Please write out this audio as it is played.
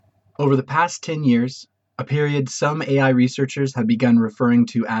Over the past 10 years, a period some AI researchers have begun referring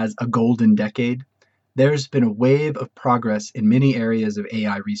to as a golden decade, there's been a wave of progress in many areas of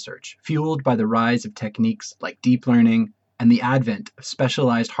AI research, fueled by the rise of techniques like deep learning and the advent of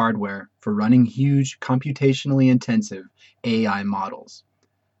specialized hardware for running huge, computationally intensive AI models.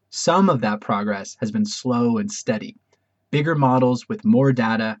 Some of that progress has been slow and steady, bigger models with more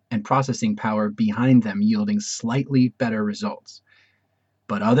data and processing power behind them yielding slightly better results.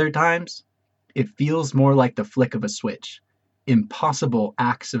 But other times, it feels more like the flick of a switch, impossible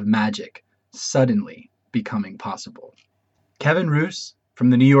acts of magic suddenly becoming possible. Kevin Roose from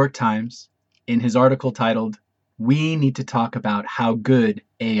the New York Times, in his article titled, "We Need to Talk About How Good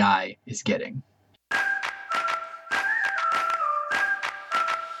AI is Getting."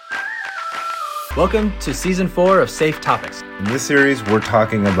 Welcome to Season 4 of Safe Topics. In this series, we're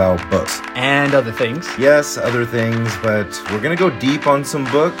talking about books. And other things. Yes, other things, but we're going to go deep on some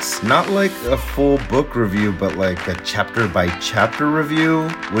books. Not like a full book review, but like a chapter-by-chapter review,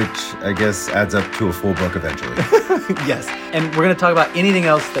 which I guess adds up to a full book eventually. Yes, and we're going to talk about anything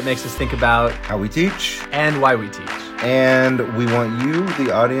else that makes us think about how we teach. And why we teach. And we want you,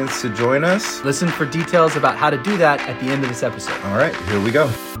 the audience, to join us. Listen for details about how to do that at the end of this episode. All right, here we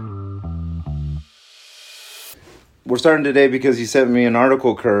go. We're starting today because you sent me an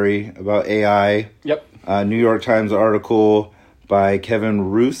article, Curry, about AI. Yep. New York Times article by Kevin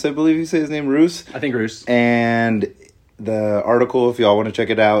Roose, I believe you say his name, Roose? I think Roose. And the article, if y'all want to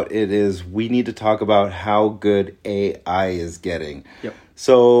check it out, it is, we need to talk about how good AI is getting. Yep.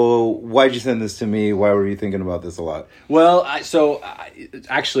 So why'd you send this to me? Why were you thinking about this a lot? Well,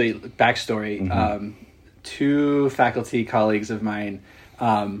 actually, backstory, two faculty colleagues of mine,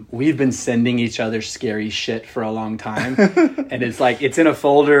 we've been sending each other scary shit for a long time. And it's in a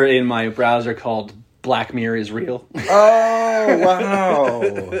folder in my browser called Black Mirror is Real. Oh,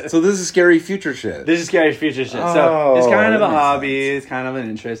 wow. So this is scary future shit. This is scary future shit. So it's kind of a hobby. It's kind of an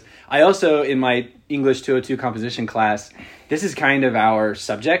interest. I also, in my English 202 composition class, this is kind of our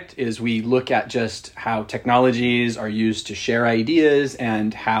subject, is we look at just how technologies are used to share ideas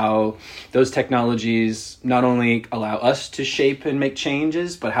and how those technologies not only allow us to shape and make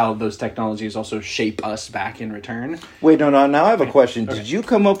changes, but how those technologies also shape us back in return. Wait, no, now I have a question. Okay. Did you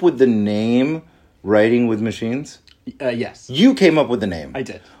come up with the name Writing with Machines? Yes. You came up with the name. I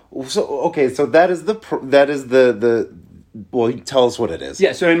did. So that is the well, tell us what it is.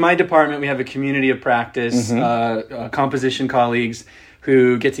 Yeah, so in my department, we have a community of practice, composition colleagues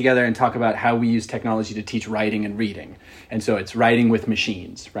who get together and talk about how we use technology to teach writing and reading. And so it's writing with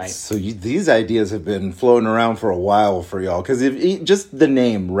machines, right? So these ideas have been floating around for a while for y'all. Because just the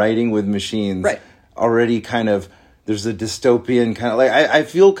name, Writing with Machines, right, already kind of, there's a dystopian kind of, like, I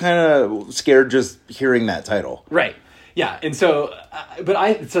feel kind of scared just hearing that title. Right. Yeah, and so,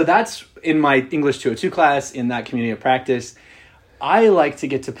 so that's in my English 202 class, in that community of practice. I like to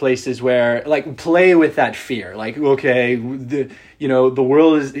get to places where, like, play with that fear. Like, okay, the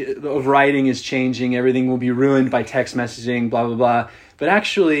world of writing is changing. Everything will be ruined by text messaging, blah, blah, blah. But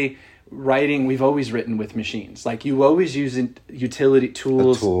actually, writing, we've always written with machines. Like, you always use utility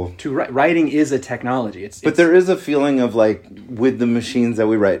tools to write. Writing is a technology. But there is a feeling of, like, with the machines that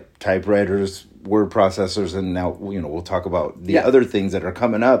we write, typewriters, word processors, and now we'll talk about the other things that are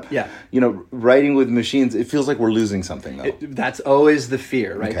coming up. Yeah. Writing with machines, it feels like we're losing something, though. That's always the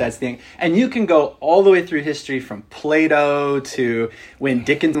fear, right? Okay. That's the thing. And you can go all the way through history, from Plato to when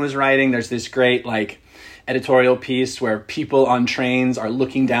Dickens was writing. There's this great, like, editorial piece where people on trains are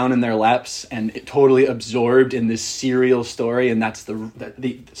looking down in their laps and totally absorbed in this serial story, and that's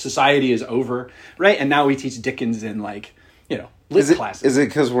the society is over, right? And now we teach Dickens in, like, classes. Is it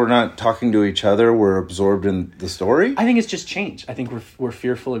because we're not talking to each other? We're absorbed in the story? I think it's just change. I think we're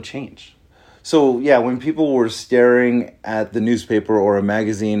fearful of change. So, yeah, when people were staring at the newspaper or a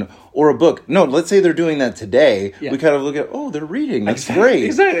magazine or a book, let's say they're doing that today, we kind of look at, they're reading. That's great.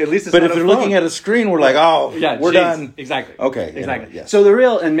 Exactly. At least it's But if they're looking at a screen, we're like, we're done. Exactly. Okay. Exactly. Yes. So the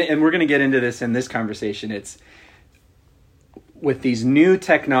real, and we're going to get into this in this conversation, it's with these new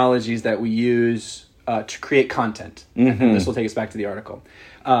technologies that we use to create content. Mm-hmm. And this will take us back to the article.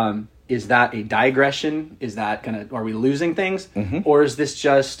 Is that a digression? Is that are we losing things? Mm-hmm. Or is this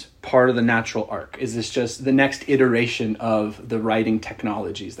just part of the natural arc? Is this just the next iteration of the writing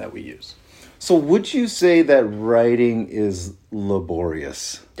technologies that we use? So would you say that writing is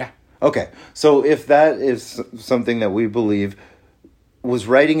laborious? Yeah. Okay. So if that is something that we believe, was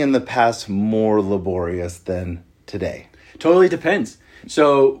writing in the past more laborious than today? Totally depends.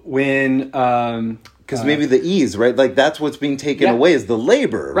 So when Because maybe the ease, right? Like that's what's being taken away is the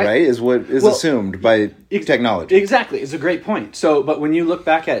labor, right? Is what is assumed by technology. Exactly. It's a great point. So, but when you look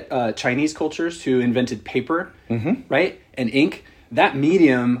back at Chinese cultures who invented paper, right, and ink, that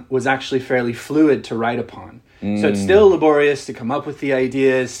medium was actually fairly fluid to write upon. So it's still laborious to come up with the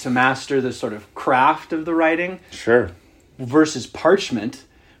ideas, to master the sort of craft of the writing. Sure. Versus parchment,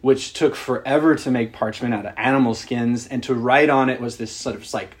 which took forever to make parchment out of animal skins, and to write on it was this sort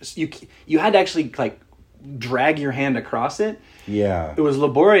of like you had to actually like drag your hand across it. Yeah, it was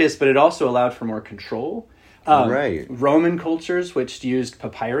laborious, but it also allowed for more control. Right. Roman cultures, which used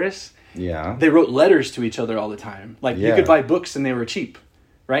papyrus, they wrote letters to each other all the time. Like you could buy books and they were cheap,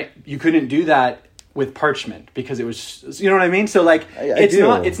 right? You couldn't do that with parchment because it was, you know what I mean? So like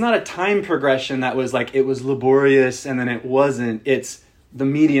it's not a time progression that was like it was laborious and then it wasn't. It's the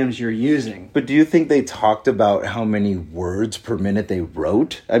mediums you're using. But do you think they talked about how many words per minute they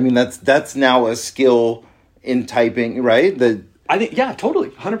wrote? I mean, that's now a skill in typing, right? I think, yeah,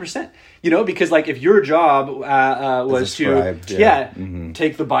 totally, 100%. You know, because like if your job was to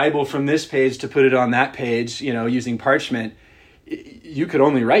take the Bible from this page to put it on that page, you know, using parchment, you could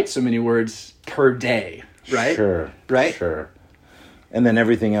only write so many words per day, right? Sure. Right? Sure. And then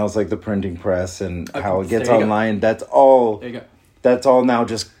everything else, like the printing press and how it gets online, that's all. There you go. That's all now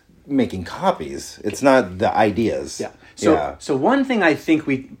just making copies. It's not the ideas. Yeah. So one thing I think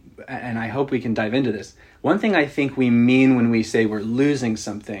and I hope we can dive into this, one thing I think we mean when we say we're losing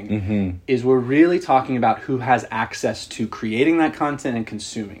something is we're really talking about who has access to creating that content and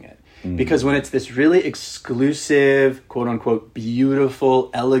consuming it. Because when it's this really exclusive, quote unquote,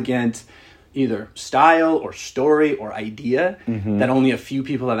 beautiful, elegant, either style or story or idea that only a few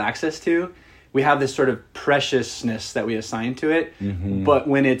people have access to, we have this sort of preciousness that we assign to it. But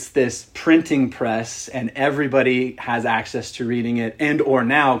when it's this printing press and everybody has access to reading it and or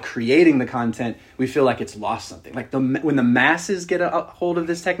now creating the content, we feel like it's lost something. Like when the masses get a hold of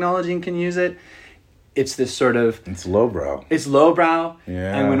this technology and can use it, it's this sort of... It's lowbrow. It's lowbrow.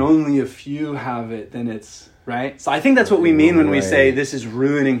 Yeah. And when only a few have it, then it's... Right? So I think that's what we mean when we say this is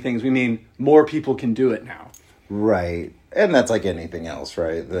ruining things. We mean more people can do it now. Right. And that's like anything else,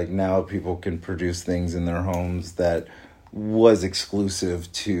 right? Like now people can produce things in their homes that was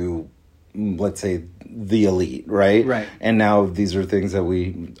exclusive to, let's say, the elite, right? Right. And now these are things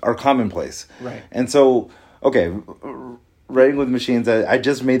that are commonplace. Right. And so, okay, writing with machines, I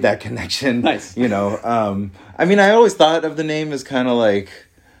just made that connection. Nice. You know, I mean, I always thought of the name as kind of like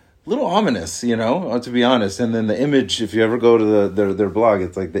a little ominous, you know, to be honest. And then the image, if you ever go to their blog,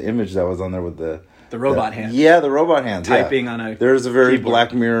 it's like the image that was on there with the robot hands. Yeah, the robot hands. Typing on a There's a very keyboard.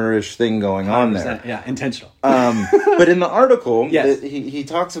 Black Mirror-ish thing going on there. Yeah, intentional. But in the article, yes. he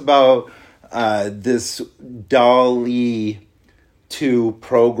talks about this DALL-E 2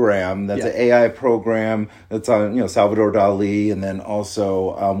 program that's an AI program that's on, you know, Salvador Dali, and then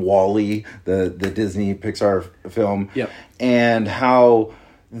also WALL-E, the Disney Pixar film. Yep. And how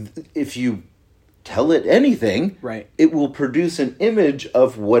if you tell it anything, right, it will produce an image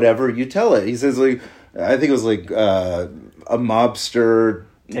of whatever you tell it. He says, like, I think it was like a mobster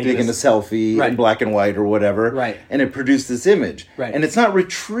taking a selfie in black and white or whatever, right, and it produced this image, right, and it's not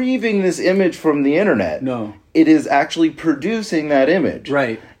retrieving this image from the internet. No, it is actually producing that image,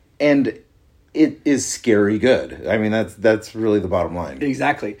 right, and it is scary good. I mean, that's really the bottom line.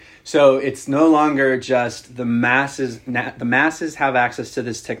 Exactly. So it's no longer just the masses. The masses have access to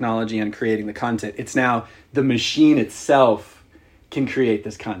this technology and creating the content. It's now the machine itself can create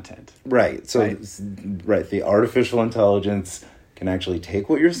this content. Right. So, right. The artificial intelligence can actually take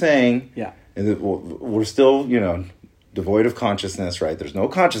what you're saying. Yeah. And we're still, you know, devoid of consciousness, right? There's no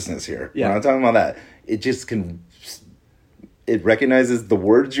consciousness here. Yeah. We're not talking about that. It just can... It recognizes the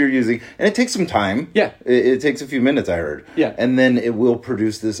words you're using, and it takes some time. Yeah. It takes a few minutes, I heard. Yeah. And then it will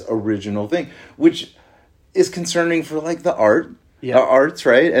produce this original thing, which is concerning for, like, the arts,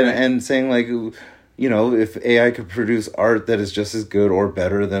 right? And saying, like, you know, if AI could produce art that is just as good or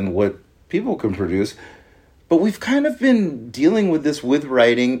better than what people can produce. But we've kind of been dealing with this with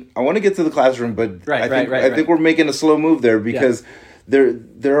writing. I want to get to the classroom, but I think we're making a slow move there because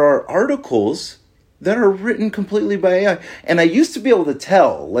there are articles that are written completely by AI. And I used to be able to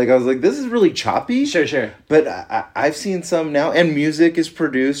tell. Like, I was like, this is really choppy. Sure. But I've seen some now. And music is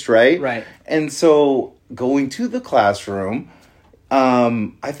produced, right? Right. And so going to the classroom,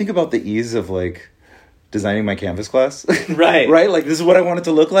 I think about the ease of, like, designing my Canvas class. Right. Right? Like, this is what I want it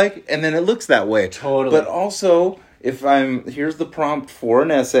to look like. And then it looks that way. Totally. But also, if here's the prompt for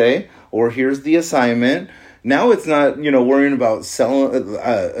an essay, or here's the assignment... Now it's not, you know, worrying about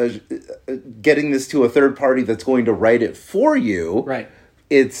getting this to a third party that's going to write it for you. Right.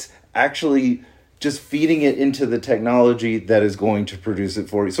 It's actually just feeding it into the technology that is going to produce it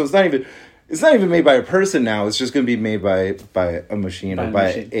for you. So it's not even made by a person now. It's just going to be made by a machine or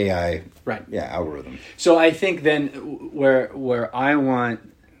by AI. Right. Yeah, algorithm. So I think then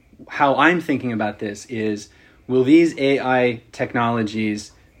how I'm thinking about this is, will these AI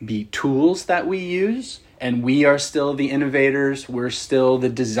technologies be tools that we use, and we are still the innovators, we're still the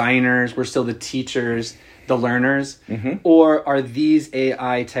designers, we're still the teachers, the learners, or are these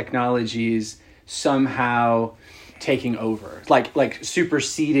AI technologies somehow taking over, like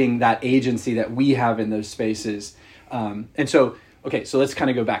superseding that agency that we have in those spaces? And so, okay, so let's kind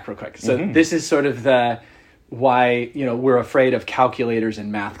of go back real quick. So this is sort of why we're afraid of calculators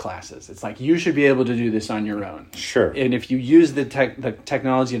in math classes. It's like, you should be able to do this on your own. Sure. And if you use the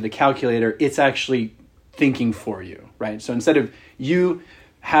technology of the calculator, it's actually thinking for you, right? So instead of you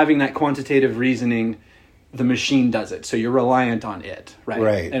having that quantitative reasoning, the machine does it. So you're reliant on it, right?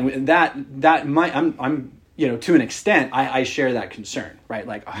 Right. And that might, I'm to an extent, I share that concern, right?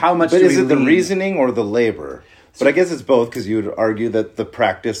 Like, how much? But is it the reasoning or the labor? But I guess it's both, because you would argue that the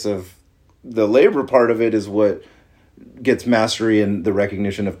practice of the labor part of it is what gets mastery and the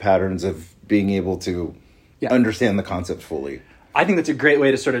recognition of patterns of being able to understand the concept fully. I think that's a great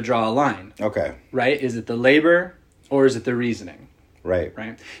way to sort of draw a line. Okay. Right? Is it the labor or is it the reasoning? Right.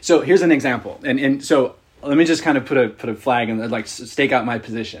 Right. So here's an example. And so let me just kind of put a flag and like stake out my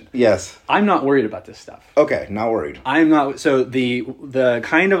position. Yes. I'm not worried about this stuff. Okay, not worried. I'm not. So the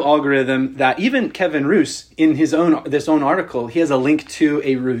kind of algorithm that even Kevin Roos in this own article, he has a link to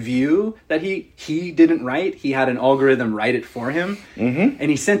a review that he didn't write. He had an algorithm write it for him, and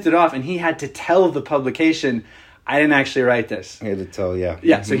he sent it off, and he had to tell the publication, I didn't actually write this. He had to tell, yeah.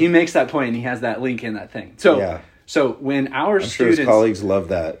 Yeah. So he makes that point, and he has that link in that thing. So yeah. So when our I'm students, sure his colleagues love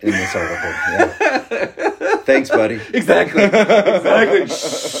that in this article. Yeah. Thanks, buddy. Exactly.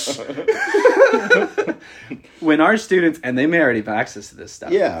 When our students, and they may already have access to this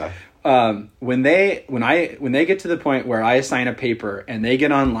stuff. Yeah. When they get to the point where I assign a paper and they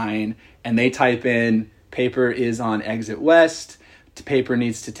get online and they type in, paper is on exit west, paper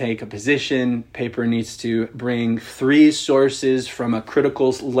needs to take a position, paper needs to bring 3 sources from a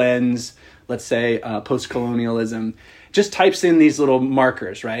critical lens, let's say post-colonialism, just types in these little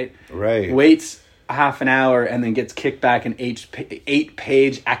markers, right? Right. Waits a half an hour and then gets kicked back an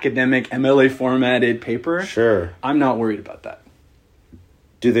 8-page academic MLA formatted paper. Sure. I'm not worried about that.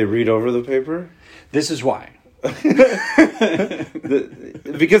 Do they read over the paper? This is why.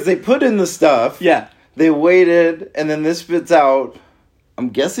 Because they put in the stuff. Yeah. They waited, and then this spits out.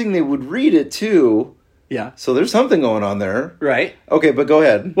 I'm guessing they would read it too. Yeah. So there's something going on there. Right. Okay, but go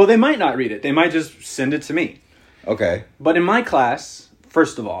ahead. Well, they might not read it. They might just send it to me. Okay. But in my class,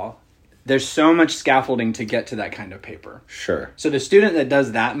 first of all, there's so much scaffolding to get to that kind of paper. Sure. So the student that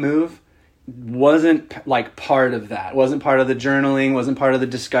does that move wasn't like part of that. Wasn't part of the journaling, wasn't part of the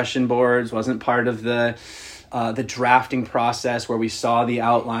discussion boards, wasn't part of the drafting process where we saw the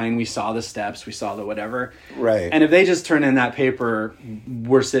outline, we saw the steps, we saw the whatever. Right. And if they just turn in that paper,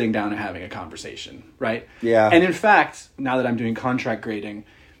 we're sitting down and having a conversation, right? Yeah. And in fact, now that I'm doing contract grading,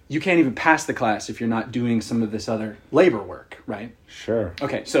 you can't even pass the class if you're not doing some of this other labor work, right? Sure.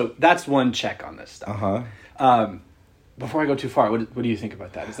 Okay, so that's one check on this stuff. Uh-huh. Before I go too far, what do you think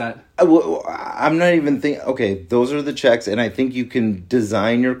about that? Is that... Well, I'm not even thinking... Okay, those are the checks, and I think you can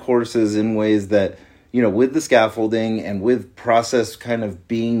design your courses in ways that, with the scaffolding and with process kind of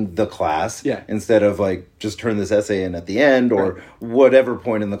being the class, instead of like, just turn this essay in at the end or whatever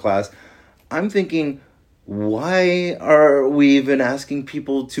point in the class. I'm thinking... Why are we even asking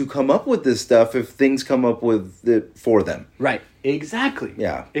people to come up with this stuff if things come up with it for them? Right. Exactly.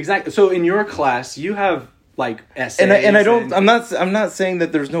 Yeah. Exactly. So in your class, you have like essays. And I don't. I'm not saying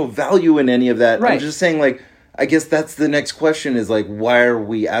that there's no value in any of that. Right. I'm just saying, like, I guess that's the next question is like, why are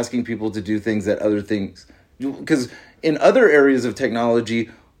we asking people to do things that other things? Because in other areas of technology,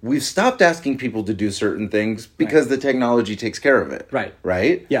 we've stopped asking people to do certain things because the technology takes care of it. Right.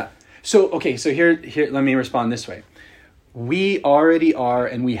 Right. Yeah. So, okay, so here, let me respond this way. We already are,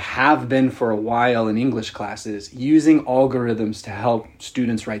 and we have been for a while in English classes, using algorithms to help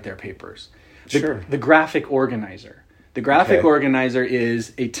students write their papers. The graphic organizer. The graphic organizer is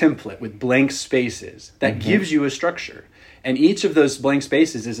a template with blank spaces that gives you a structure. And each of those blank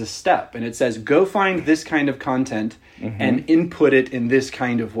spaces is a step. And it says, go find this kind of content and input it in this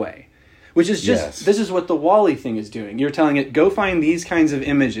kind of way. Which is just, this is what the WALL-E thing is doing. You're telling it, go find these kinds of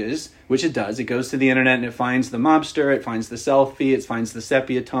images, which it does. It goes to the internet and it finds the mobster, it finds the selfie, it finds the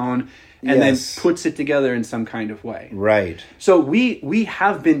sepia tone, and then puts it together in some kind of way. Right. So we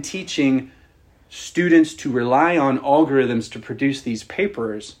have been teaching students to rely on algorithms to produce these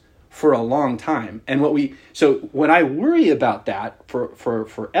papers for a long time. And when I worry about that for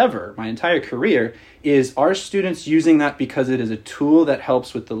forever, my entire career, is are students using that because it is a tool that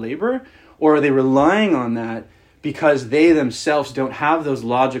helps with the labor, or are they relying on that because they themselves don't have those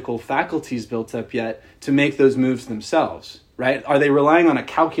logical faculties built up yet to make those moves themselves, right? Are they relying on a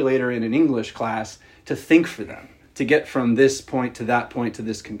calculator in an English class to think for them, to get from this point to that point to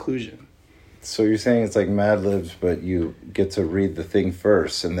this conclusion? So you're saying it's like Mad Libs, but you get to read the thing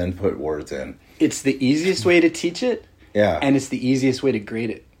first and then put words in. It's the easiest way to teach it. Yeah. And it's the easiest way to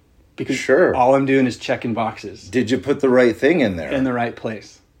grade it. Because sure, all I'm doing is checking boxes. Did you put the right thing in there? In the right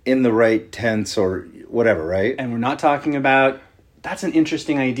place. In the right tense or whatever, right? And we're not talking about, that's an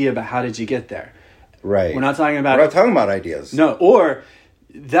interesting idea, but how did you get there? Right. We're not talking about ideas. No, or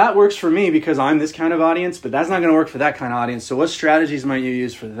that works for me because I'm this kind of audience, but that's not going to work for that kind of audience. So what strategies might you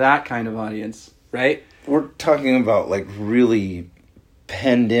use for that kind of audience, right? We're talking about like really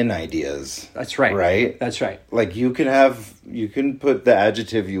penned in ideas. That's right. Right? That's right. Like you can put the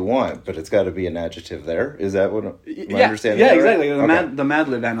adjective you want, but it's got to be an adjective there. Is that what I'm understanding? Yeah, exactly. Right? The Mad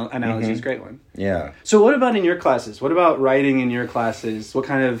Lib analogy is a great one. Yeah. So what about in your classes? What about writing in your classes? What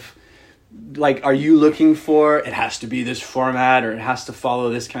kind of, like, are you looking for, it has to be this format or it has to follow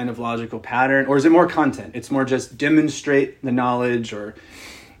this kind of logical pattern? Or is it more content? It's more just demonstrate the knowledge or...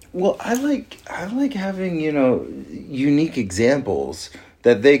 Well, I like having, unique examples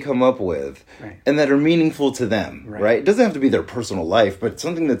that they come up with and that are meaningful to them, right? It doesn't have to be their personal life, but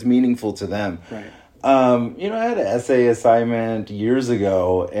something that's meaningful to them. Right. I had an essay assignment years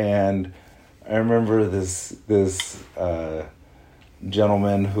ago, and I remember this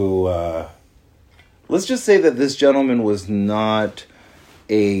gentleman who, let's just say that this gentleman was not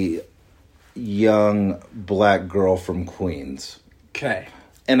a young black girl from Queens. Okay.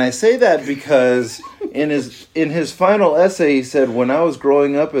 And I say that because in his final essay, he said, when I was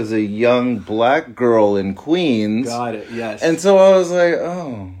growing up as a young black girl in Queens. Got it, yes. And so I was like,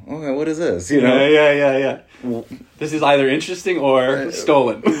 oh, okay, what is this? Yeah. This is either interesting or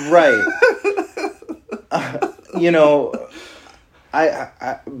stolen. Right.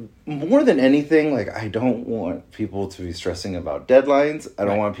 I more than anything, like, I don't want people to be stressing about deadlines. I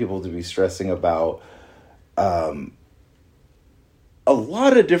don't want people to be stressing about a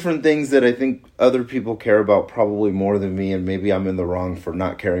lot of different things that I think other people care about probably more than me, and maybe I'm in the wrong for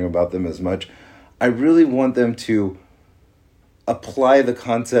not caring about them as much. I really want them to apply the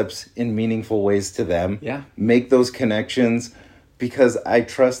concepts in meaningful ways to them. Yeah. Make those connections, because I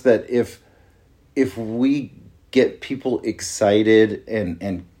trust that if we get people excited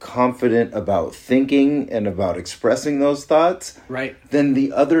and confident about thinking and about expressing those thoughts, right, then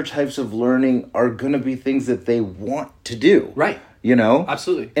the other types of learning are going to be things that they want to do. Right.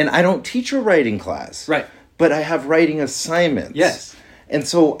 Absolutely. And I don't teach a writing class. Right. But I have writing assignments. Yes. And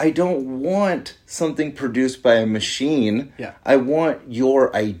so I don't want something produced by a machine. Yeah. I want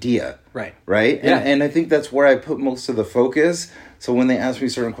your idea. Right. Right? Yeah. And I think that's where I put most of the focus. So when they ask me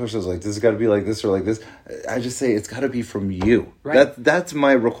certain questions like, this has got to be like this or like this, I just say, it's got to be from you. Right. That's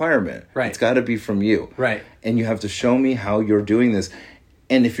my requirement. Right. It's got to be from you. Right. And you have to show me how you're doing this.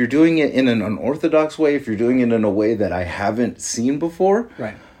 And if you're doing it in an unorthodox way, if you're doing it in a way that I haven't seen before,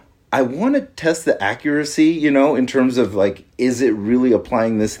 right, I want to test the accuracy, in terms of like, is it really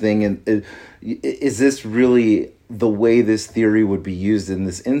applying this thing? And is this really the way this theory would be used in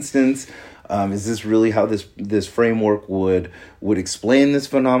this instance? Is this really how this framework would explain this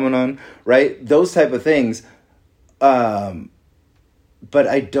phenomenon? Right? Those type of things. But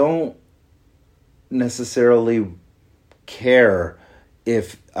I don't necessarily care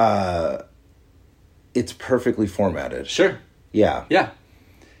if it's perfectly formatted. Sure. Yeah. Yeah.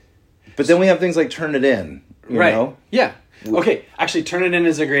 But then we have things like Turnitin, you know? Yeah. Okay. Actually, Turnitin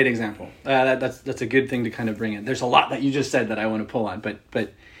is a great example. That's a good thing to kind of bring in. There's a lot that you just said that I want to pull on,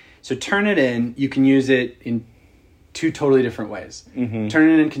 but so Turnitin, you can use it in two totally different ways. Mm-hmm.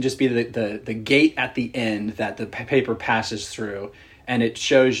 Turnitin can just be the gate at the end that the paper passes through, and it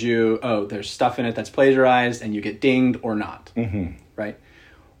shows you, oh, there's stuff in it that's plagiarized, and you get dinged or not. Mm-hmm. Right?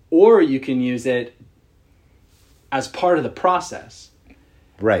 Or you can use it as part of the process.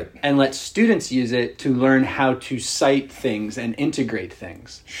 Right. And let students use it to learn how to cite things and integrate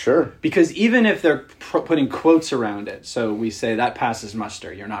things. Sure. Because even if they're putting quotes around it, so we say that passes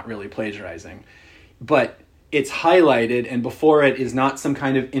muster, you're not really plagiarizing, but it's highlighted and before it is not some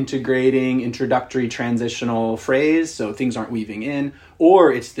kind of integrating, introductory, transitional phrase, so things aren't weaving in,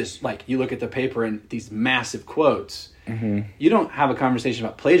 or it's this, like, you look at the paper and these massive quotes. Mm-hmm. You don't have a conversation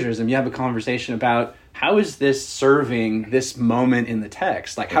about plagiarism, you have a conversation about how is this serving this moment in the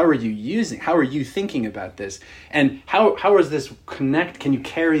text? Like, how are you thinking about this? And how is this can you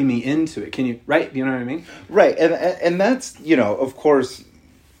carry me into it? Can you, right? You know what I mean? Right. And that's, of course,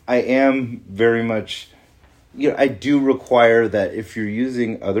 I am very much, I do require that if you're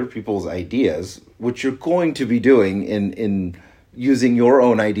using other people's ideas, which you're going to be doing in using your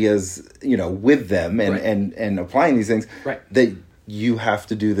own ideas, with them and applying these things, that you have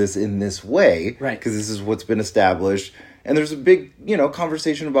to do this in this way, because this is what's been established. And there's a big,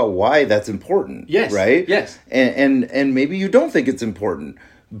 conversation about why that's important. Yes. Right? Yes. And maybe you don't think it's important.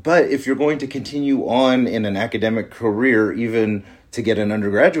 But if you're going to continue on in an academic career, even to get an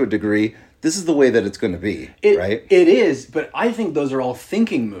undergraduate degree, this is the way that it's going to be, right? It is, but I think those are all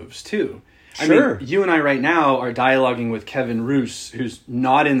thinking moves, too. Sure. I mean, you and I right now are dialoguing with Kevin Roos, who's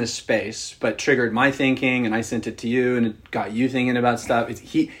not in this space, but triggered my thinking, and I sent it to you, and it got you thinking about stuff.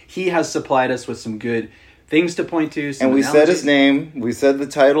 He has supplied us with some good things to point to. And we said his name, we said the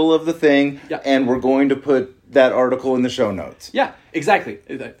title of the thing, and we're going to put that article in the show notes. Yeah, exactly.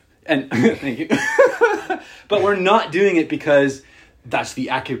 And thank you. But we're not doing it because that's the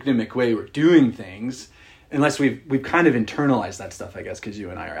academic way we're doing things, unless we've kind of internalized that stuff, I guess, because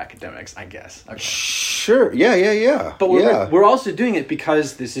you and I are academics, I guess. Okay. Sure. Yeah. But we're also doing it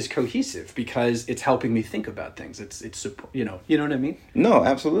because this is cohesive, because it's helping me think about things. It's you know what I mean? No,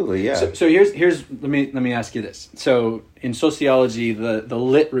 absolutely, yeah. So here's let me ask you this. So in sociology, the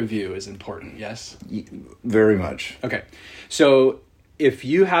lit review is important, yes? Very much. Okay. So if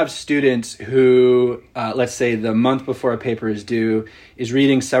you have students who, let's say the month before a paper is due, is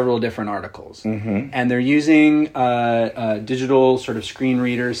reading several different articles, and they're using digital sort of screen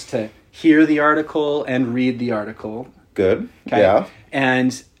readers to hear the article and read the article. Good. Okay? Yeah.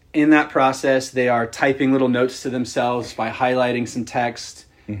 And in that process, they are typing little notes to themselves by highlighting some text,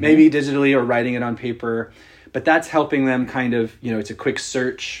 maybe digitally or writing it on paper. But that's helping them kind of, it's a quick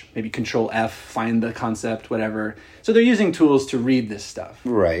search, maybe Control F, find the concept, whatever. So they're using tools to read this stuff.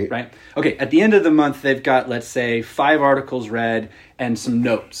 Right. Right? Okay, at the end of the month, they've got, let's say, 5 articles read and some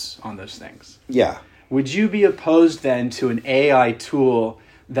notes on those things. Yeah. Would you be opposed then to an AI tool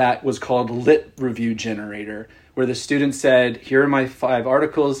that was called Lit Review Generator, where the student said, here are my 5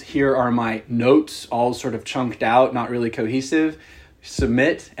 articles, here are my notes, all sort of chunked out, not really cohesive,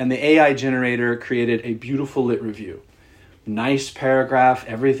 submit, and the AI generator created a beautiful lit review. Nice paragraph,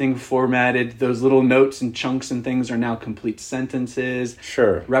 everything formatted. Those little notes and chunks and things are now complete sentences.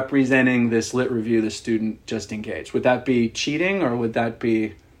 Sure. Representing this lit review the student just engaged. Would that be cheating, or would that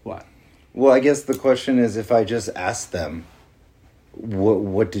be what? Well, I guess the question is, if I just ask them,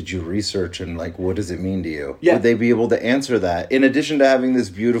 what did you research and what does it mean to you? Yeah. Would they be able to answer that? In addition to having this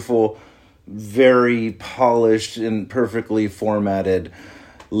beautiful, very polished and perfectly formatted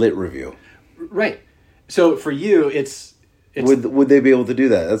lit review. Right. So for you, it's would they be able to do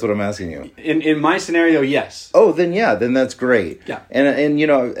that? That's what I'm asking you. In my scenario, yes. Oh, then that's great. Yeah.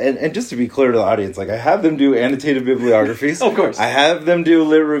 And just to be clear to the audience, I have them do annotated bibliographies. Of course. I have them do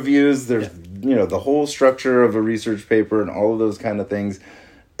lit reviews. There's the whole structure of a research paper and all of those kind of things,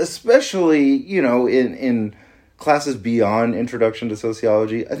 especially in classes beyond Introduction to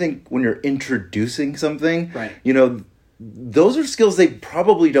Sociology. I think when you're introducing something, right. Those are skills they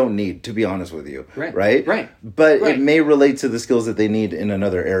probably don't need, to be honest with you. Right. But it may relate to the skills that they need in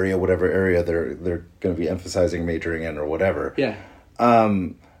another area, whatever area they're going to be emphasizing, majoring in, or whatever. Yeah.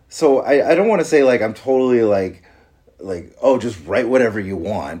 So I don't want to say I'm totally oh, just write whatever you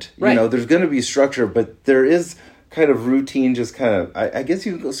want. Right. There's going to be structure, but there is kind of routine, just kind of, I guess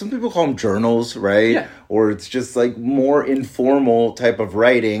some people call them journals, right? Yeah. Or it's just more informal type of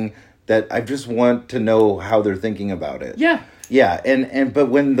writing that I just want to know how they're thinking about it. Yeah. Yeah. But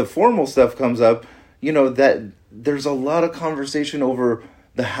when the formal stuff comes up, that there's a lot of conversation over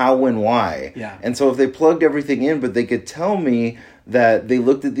the how and why. Yeah. And so if they plugged everything in, but they could tell me that they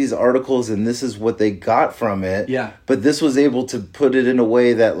looked at these articles and this is what they got from it. Yeah. But this was able to put it in a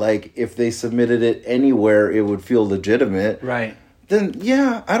way that if they submitted it anywhere, it would feel legitimate. Right. Then,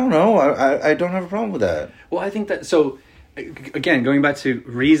 yeah, I don't know. I don't have a problem with that. Well, I think that, so, again, going back to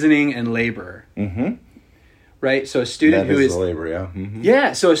reasoning and labor. Mm-hmm. Right? So a student who is... the labor, yeah. Mm-hmm.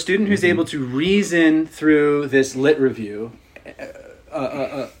 Yeah, so a student who's able to reason through this lit review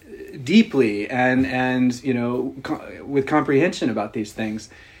deeply and with comprehension about these things,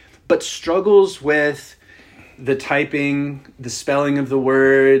 but struggles with the typing, the spelling of the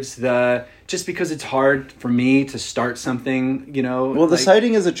words, just because it's hard for me to start something, Well, the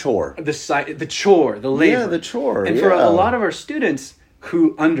citing is a chore. The chore, the labor. Yeah, the chore. And for a lot of our students,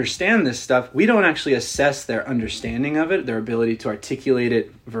 who understand this stuff, we don't actually assess their understanding of it, their ability to articulate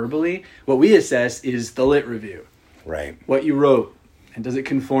it verbally. What we assess is the lit review. Right. What you wrote, and does it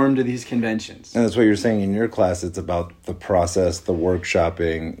conform to these conventions? And that's what you're saying in your class. It's about the process, the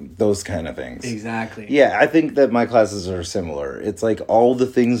workshopping, those kind of things. Exactly. Yeah, I think that my classes are similar. It's like all the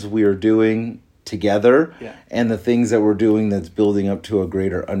things we are doing together and the things that we're doing that's building up to a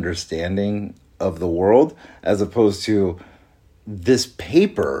greater understanding of the world, as opposed to this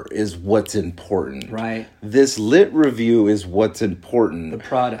paper is what's important. Right. This lit review is what's important. The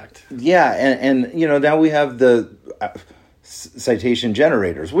product. Yeah, and you know, now we have the citation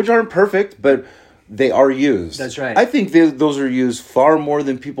generators, which aren't perfect, but they are used. That's right. I think those are used far more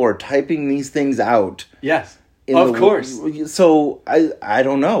than people are typing these things out. Yes. Of course. So I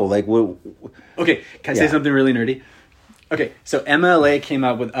don't know. Like, okay, can I say something really nerdy? Okay, so MLA came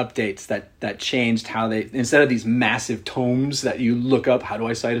out with updates that changed how they, instead of these massive tomes that you look up, how do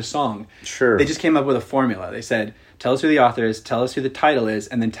I cite a song? Sure. They just came up with a formula. They said, tell us who the author is, tell us who the title is,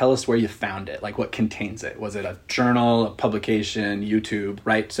 and then tell us where you found it, like what contains it. Was it a journal, a publication, YouTube,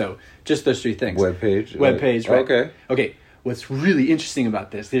 right? So just those three things. Webpage, right? Okay. Okay, what's really interesting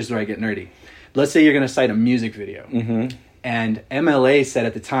about this, here's where I get nerdy. Let's say you're going to cite a music video. Mm-hmm. And MLA said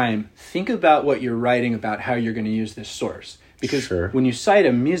at the time, think about what you're writing about, how you're going to use this source. Because when you cite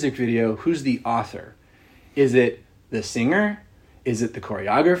a music video, who's the author? Is it the singer? Is it the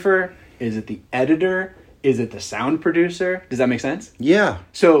choreographer? Is it the editor? Is it the sound producer? Does that make sense? Yeah.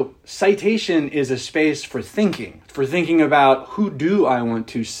 So citation is a space for thinking about who do I want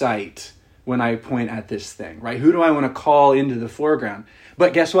to cite when I point at this thing, right? Who do I want to call into the foreground?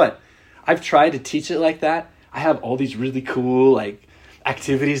 But guess what? I've tried to teach it like that. I have all these really cool like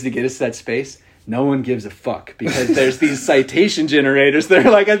activities to get us to that space. No one gives a fuck because there's these citation generators. They're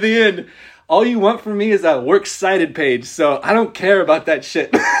like at the end, all you want from me is a works cited page. So I don't care about that shit.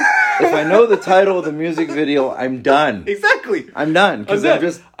 If I know the title of the music video, I'm done. Exactly. I'm done because I'm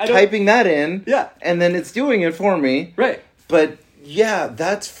just typing that in. Yeah. And then it's doing it for me. Right. But yeah,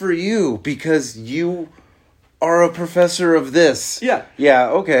 that's for you because you are a professor of this. Yeah. Yeah,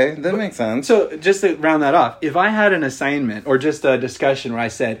 okay. That makes sense. So just to round that off, if I had an assignment or just a discussion where I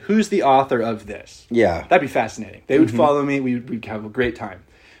said, who's the author of this? Yeah. That'd be fascinating. They would follow me. We'd have a great time.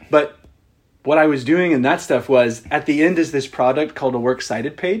 But what I was doing in that stuff was, at the end is this product called a works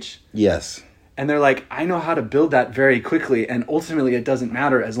cited page. Yes. And they're like, I know how to build that very quickly. And ultimately, it doesn't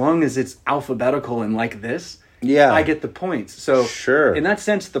matter. As long as it's alphabetical and like this, I get the points. So in that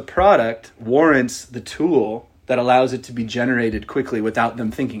sense, the product warrants the tool that allows it to be generated quickly without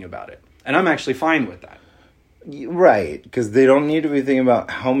them thinking about it. And I'm actually fine with that. Right, because they don't need to be thinking about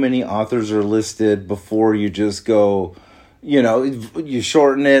how many authors are listed before you just go, you know, you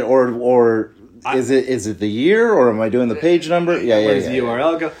shorten it or is it the year or am I doing the page number? Where does the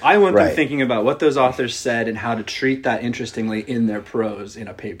URL go? I want them thinking about what those authors said and how to treat that interestingly in their prose in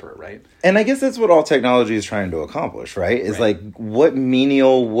a paper, right? And I guess that's what all technology is trying to accomplish, right? Is like what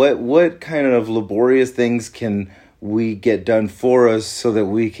menial, what kind of laborious things can we get done for us so that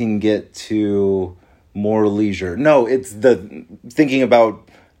we can get to more leisure? No, it's the thinking about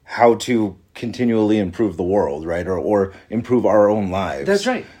how to continually improve the world, right? Or improve our own lives. That's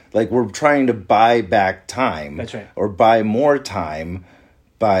right. Like we're trying to buy back time. That's right. Or buy more time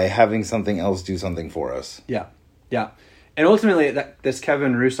by having something else do something for us. Yeah. Yeah. And ultimately, this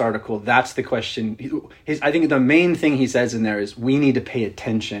Kevin Roose article, that's the question. I think the main thing he says in there is we need to pay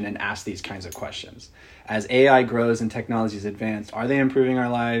attention and ask these kinds of questions. As AI grows and technologies advance, are they improving our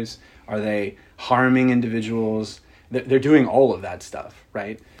lives? Are they harming individuals? They're doing all of that stuff,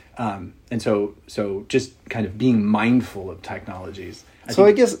 right? And so just kind of being mindful of technologies.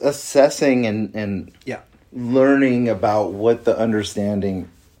 I guess assessing and learning about what the understanding,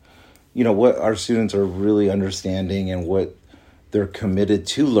 you know, what our students are really understanding and what they're committed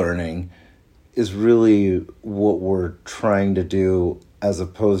to learning is really what we're trying to do, as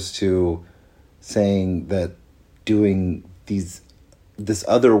opposed to saying that doing this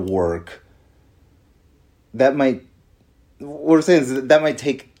other work that might, what we're saying is that might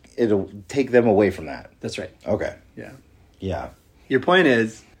take them away from that. That's right. Okay. Yeah. Your point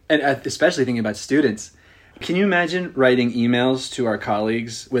is, and especially thinking about students, can you imagine writing emails to our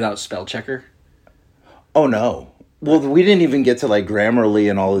colleagues without spell checker? Oh, no. Well, we didn't even get to like Grammarly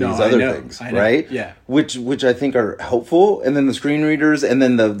and all of these other things, right? Yeah. Which I think are helpful. And then the screen readers and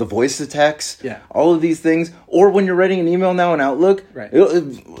then the voice to text. Yeah. All of these things. Or when you're writing an email now in Outlook, right.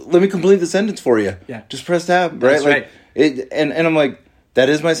 Let me complete the sentence for you. Yeah. Just press tab, That's right? And I'm like, that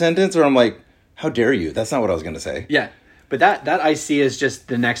is my sentence? Or I'm like, how dare you? That's not what I was going to say. Yeah. But that I see as just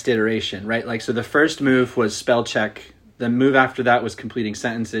the next iteration, right? Like, so the first move was spell check The move after that was completing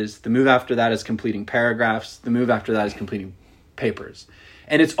sentences. The move after that is completing paragraphs. The move after that is completing papers.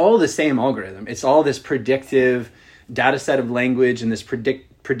 And it's all the same algorithm. It's all this predictive data set of language and this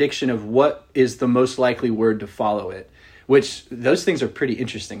prediction of what is the most likely word to follow it, which those things are pretty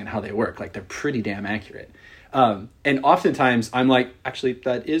interesting in how they work. Like, they're pretty damn accurate. And oftentimes I'm like, actually,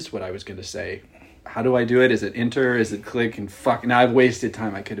 that is what I was going to say. How do I do it? Is it enter? Is it click? And fuck, now I've wasted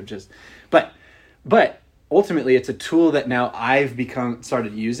time. I could have just, but ultimately it's a tool that now I've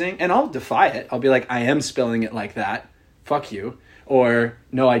started using, and I'll defy it. I'll be like, I am spelling it like that. Fuck you. Or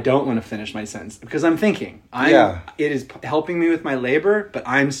no, I don't want to finish my sentence because I'm thinking. It is helping me with my labor, but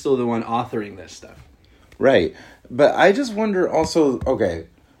I'm still the one authoring this stuff. Right. But I just wonder also, okay,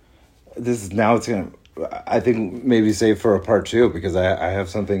 I think maybe save for a part 2, because I have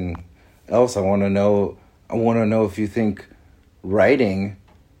something else I want to know. I want to know if you think writing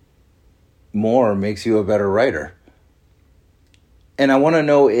more makes you a better writer. And I want to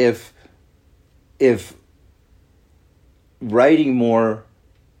know if writing more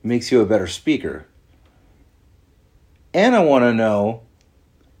makes you a better speaker. And I want to know,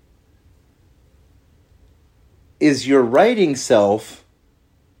 is your writing self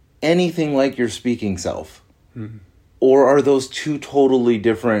anything like your speaking self? Mm-hmm. Or are those two totally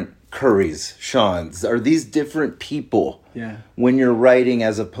different Currys, Seans? Are these different people when you're writing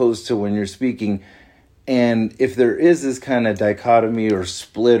as opposed to when you're speaking? And if there is this kind of dichotomy or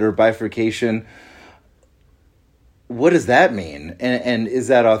split or bifurcation, what does that mean? And is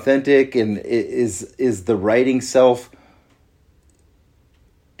that authentic? And is the writing self,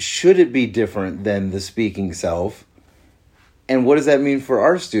 should it be different than the speaking self? And what does that mean for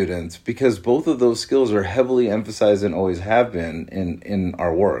our students? Because both of those skills are heavily emphasized and always have been in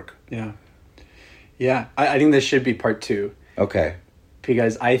our work. Yeah. Yeah. I think this should be part 2. Okay.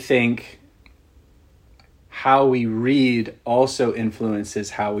 Because I think how we read also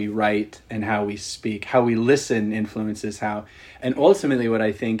influences how we write and how we speak. How we listen influences how. And ultimately what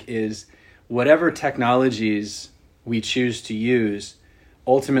I think is whatever technologies we choose to use,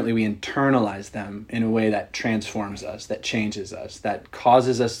 ultimately we internalize them in a way that transforms us, that changes us, that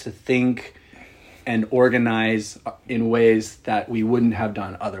causes us to think and organize in ways that we wouldn't have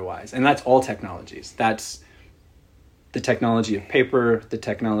done otherwise. And that's all technologies. That's the technology of paper, the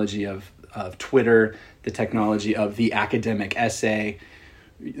technology of Twitter, the technology of the academic essay.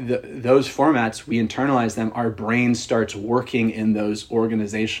 Those formats, we internalize them. Our brain starts working in those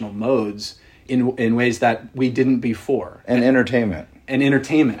organizational modes in ways that we didn't before. And entertainment. And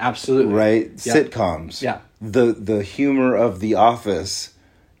entertainment, absolutely. Right? Yep. Sitcoms. Yeah. The humor of The Office,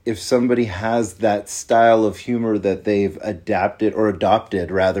 if somebody has that style of humor that they've adopted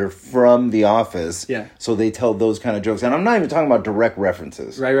from The Office, so they tell those kind of jokes. And I'm not even talking about direct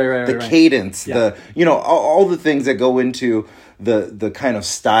references. Right. The cadence, all the things that go into the kind of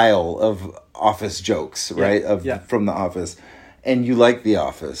style of Office jokes, right? From The Office. And you like The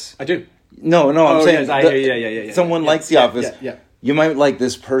Office. I do. No, I'm saying yeah. Someone likes The Office. Yeah. You might like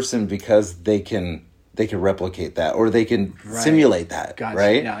this person because they can replicate that, or they can simulate that, gotcha.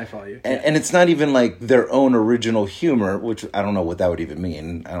 Right? Yeah, I follow you. And it's not even like their own original humor, which I don't know what that would even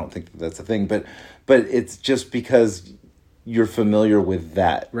mean. I don't think that's a thing, but it's just because you're familiar with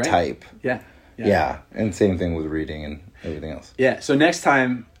that type. Yeah. And same thing with reading and everything else. Yeah. So next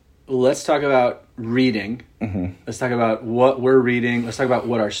time, let's talk about reading. Mm-hmm. Let's talk about what we're reading. Let's talk about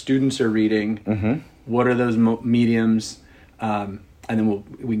what our students are reading. Mm-hmm. What are those mediums? And then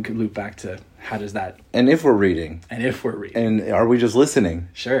we can loop back to how does that... And if we're reading. And are we just listening?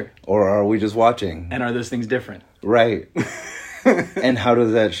 Sure. Or are we just watching? And are those things different? Right. And how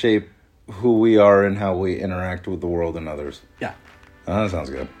does that shape who we are and how we interact with the world and others? Yeah. Oh, that sounds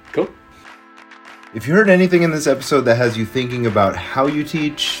good. Cool. If you heard anything in this episode that has you thinking about how you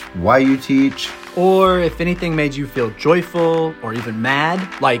teach, why you teach, or if anything made you feel joyful or even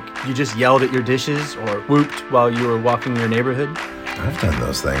mad, like you just yelled at your dishes or whooped while you were walking your neighborhood, I've done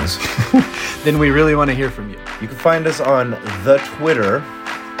those things, then we really want to hear from you. You can find us on the Twitter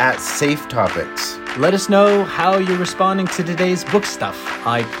at Safe Topics. Let us know how you're responding to today's book stuff.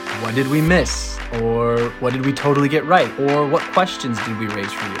 Like, what did we miss? Or what did we totally get right? Or what questions did we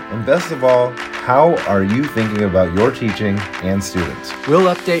raise for you? And best of all, how are you thinking about your teaching and students?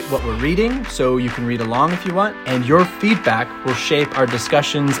 We'll update what we're reading so you can read along if you want, and your feedback will shape our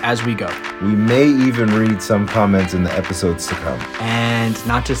discussions as we go. We may even read some comments in the episodes to come. And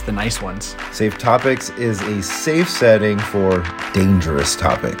not just the nice ones. Safe Topics is a safe setting for dangerous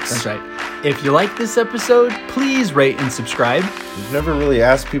topics. That's right. If you like this episode, please rate and subscribe. We've never really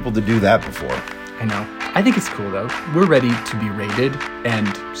asked people to do that before. I know. I think it's cool, though. We're ready to be rated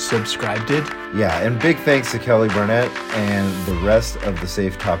and subscribed. Yeah, and big thanks to Kelly Burnett and the rest of the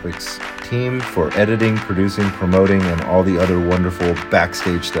Safe Topics team for editing, producing, promoting, and all the other wonderful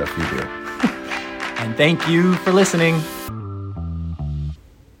backstage stuff you do. And thank you for listening.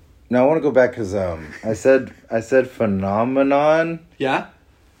 Now I want to go back because I said phenomenon. Yeah?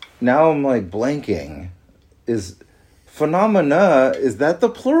 Now I'm like blanking. Is phenomena, is that the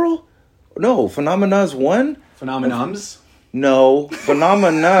plural? No, phenomena is one? Phenomenons? No,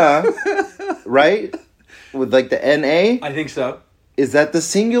 phenomena, right? With like the NA? I think so. Is that the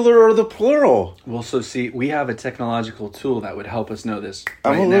singular or the plural? Well, so see, we have a technological tool that would help us know this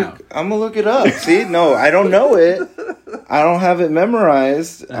I'm gonna look it up. See, no, I don't know it. I don't have it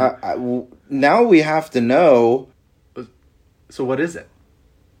memorized. Now we have to know. So what is it?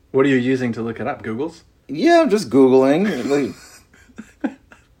 What are you using to look it up? Google's? Yeah, I'm just Googling.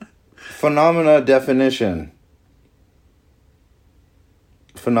 Phenomena definition.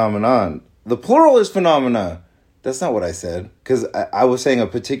 Phenomenon. The plural is phenomena. That's not what I said. Because I was saying a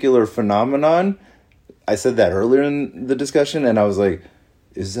particular phenomenon. I said that earlier in the discussion, and I was like,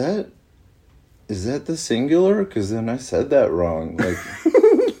 is that the singular? Because then I said that wrong. Like,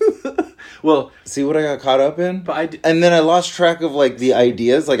 well, see what I got caught up in? And then I lost track of like the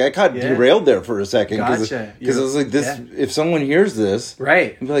ideas. Like I got derailed there for a second. Gotcha. Because I was like, this. Yeah. If someone hears this,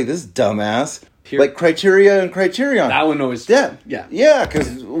 right, I'd be like, this dumbass. Like criteria and criterion. That one always. Yeah. Yeah. Yeah.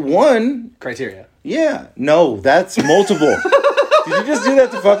 Because one criteria. Yeah. No, that's multiple. Did you just do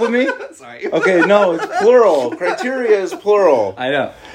that to fuck with me? Sorry. Okay. No, it's plural. Criteria is plural. I know.